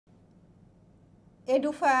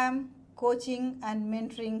Edufam coaching and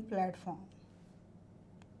mentoring platform,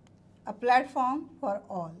 a platform for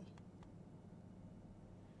all.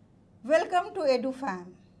 Welcome to Edufam,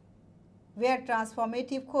 where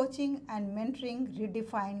transformative coaching and mentoring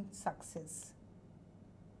redefine success.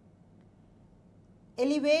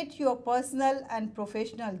 Elevate your personal and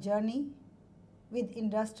professional journey with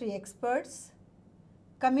industry experts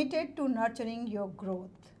committed to nurturing your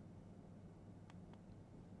growth.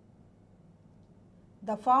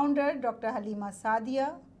 The founder, Dr. Halima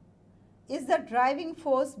Sadia, is the driving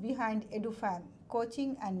force behind Edufam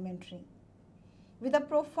coaching and mentoring. With a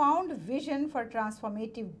profound vision for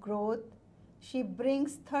transformative growth, she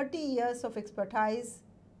brings 30 years of expertise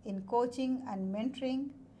in coaching and mentoring,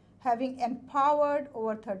 having empowered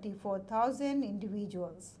over 34,000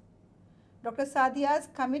 individuals. Dr. Sadia's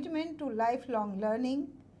commitment to lifelong learning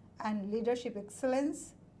and leadership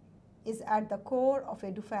excellence is at the core of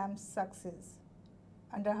Edufam's success.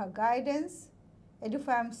 Under her guidance,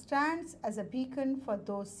 Edufam stands as a beacon for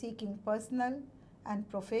those seeking personal and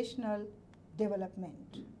professional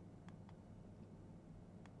development.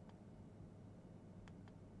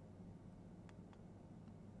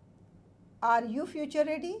 Are you future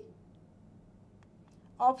ready?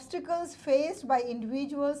 Obstacles faced by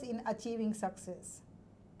individuals in achieving success.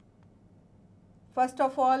 First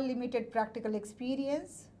of all, limited practical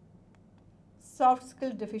experience, soft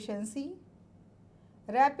skill deficiency,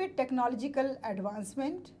 rapid technological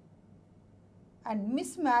advancement, and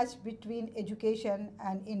mismatch between education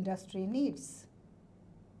and industry needs.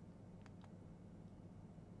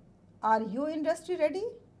 Are you industry ready?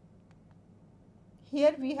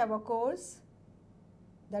 Here we have a course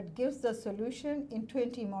that gives the solution in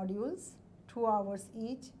 20 modules, 2 hours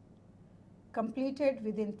each, completed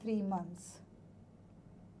within 3 months.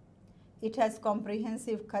 It has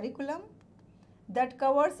comprehensive curriculum that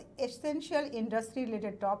covers essential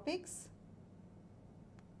industry-related topics.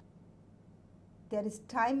 There is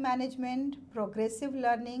time management, progressive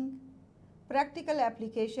learning, practical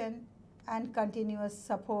application, and continuous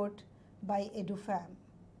support by Edufam.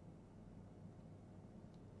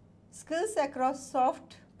 Skills across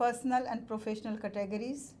soft, personal, and professional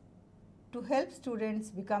categories to help students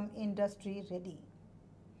become industry ready.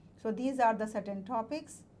 So these are the certain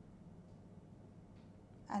topics,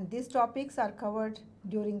 and these topics are covered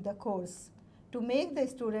during the course to make the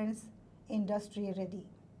students industry ready.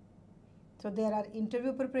 So there are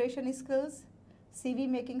interview preparation skills, CV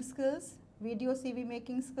making skills, video CV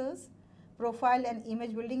making skills, profile and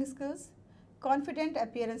image building skills, confident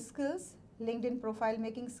appearance skills, LinkedIn profile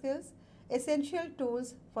making skills, essential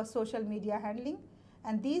tools for social media handling,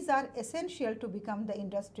 and these are essential to become the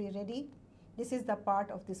industry ready. This is the part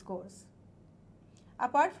of this course.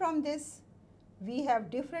 Apart from this, we have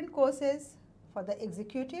different courses for the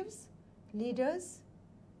executives, leaders,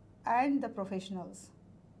 and the professionals.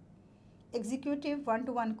 Executive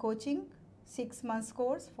one-to-one coaching, 6 months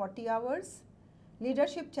course, 40 hours.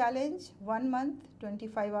 Leadership challenge, 1 month,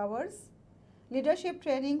 25 hours. Leadership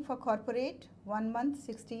training for corporate, 1 month,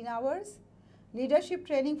 16 hours. Leadership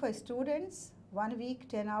training for students, 1 week,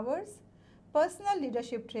 10 hours. Personal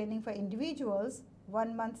leadership training for individuals,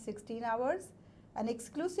 1 month, 16 hours. And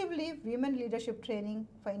exclusively women leadership training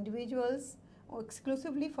for individuals, or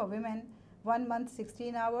exclusively for women, 1 month,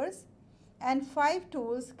 16 hours. And 5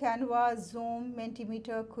 tools, Canva, Zoom,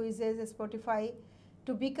 Mentimeter, quizzes, Spotify,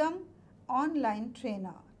 to become online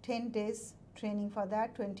trainer. 10 days training for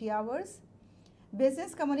that, 20 hours.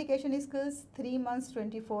 Business communication skills, 3 months,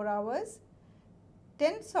 24 hours.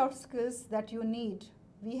 10 soft skills that you need.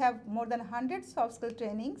 We have more than 100 soft skill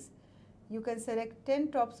trainings. You can select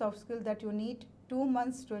 10 top soft skills that you need, 2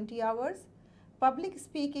 months, 20 hours. Public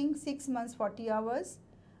speaking, 6 months, 40 hours.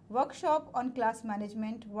 Workshop on class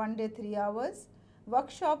management, 1 day, 3 hours.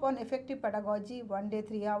 Workshop on effective pedagogy, 1 day,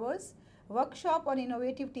 3 hours. Workshop on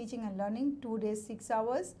innovative teaching and learning, 2 days, 6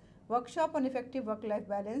 hours. Workshop on effective work-life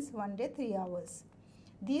balance, 1 day, 3 hours.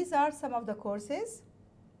 These are some of the courses,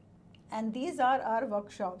 and these are our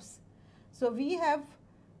workshops. So we have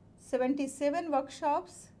 77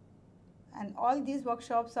 workshops, and all these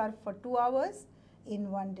workshops are for 2 hours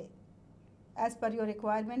in 1 day. As per your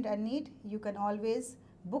requirement and need, you can always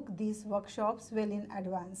book these workshops well in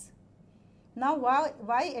advance. Now,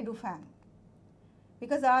 why Edufam?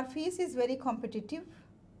 Because our fees is very competitive.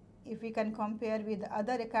 If we can compare with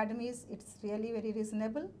other academies, it's really very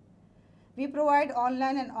reasonable. We provide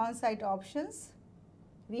online and on-site options.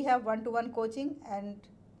 We have one-to-one coaching and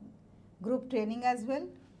group training as well.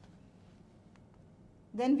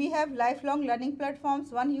 Then we have lifelong learning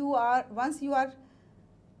platforms. Once you are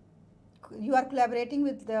collaborating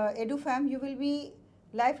with the Edufam, you will be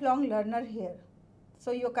lifelong learner here. So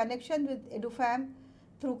your connection with Edufam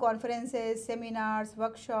through conferences, seminars,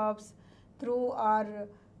 workshops, through our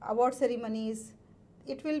award ceremonies,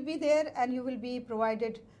 it will be there, and you will be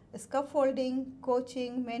provided scaffolding,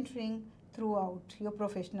 coaching, mentoring throughout your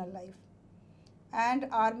professional life. And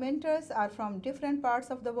our mentors are from different parts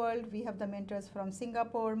of the world. We have the mentors from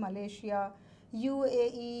Singapore, Malaysia,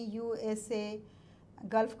 UAE, USA,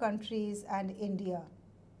 Gulf countries, and India.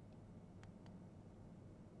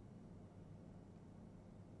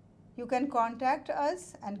 You can contact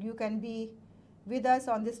us and you can be with us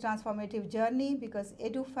on this transformative journey, because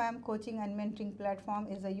Edufam coaching and mentoring platform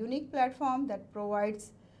is a unique platform that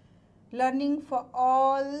provides learning for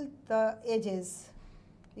all the ages,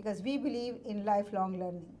 because we believe in lifelong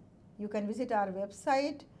learning. You can visit our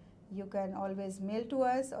website, you can always mail to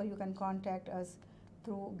us, or you can contact us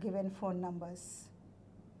through given phone numbers.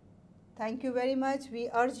 Thank you very much. We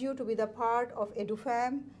urge you to be the part of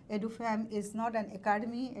Edufam. Edufam is not an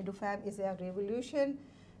academy. Edufam is a revolution.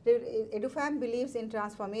 Edufam believes in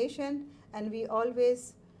transformation, and we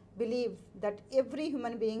always believe that every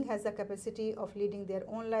human being has the capacity of leading their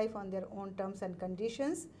own life on their own terms and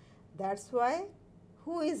conditions. That's why,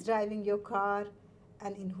 who is driving your car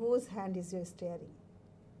and in whose hand is your steering?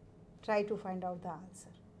 Try to find out the answer.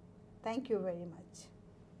 Thank you very much.